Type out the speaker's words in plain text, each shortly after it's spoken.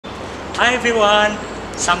Hi everyone,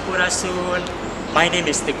 Sampurasun. My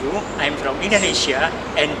name is Teguh. I'm from Indonesia,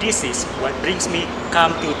 and this is what brings me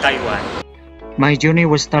come to Taiwan. My journey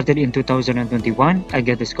was started in 2021. I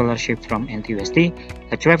got a scholarship from NTUST.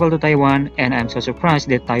 I traveled to Taiwan, and I'm so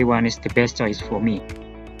surprised that Taiwan is the best choice for me.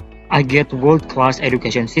 I get world-class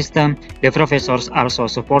education system. The professors are so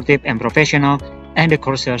supportive and professional, and the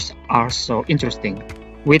courses are so interesting.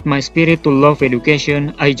 With my spirit to love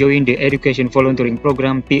education, I joined the Education Volunteering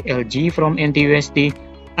Program PLG from NTUST.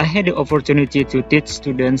 I had the opportunity to teach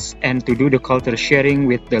students and to do the culture sharing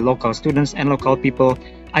with the local students and local people.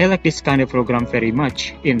 I like this kind of program very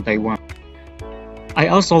much in Taiwan. I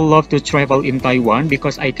also love to travel in Taiwan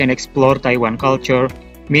because I can explore Taiwan culture,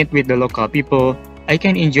 meet with the local people, I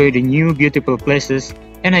can enjoy the new beautiful places,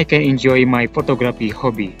 and I can enjoy my photography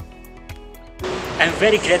hobby. I'm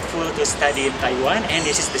very grateful to study in Taiwan, and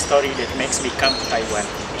this is the story that makes me come to Taiwan.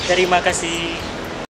 Terima kasih.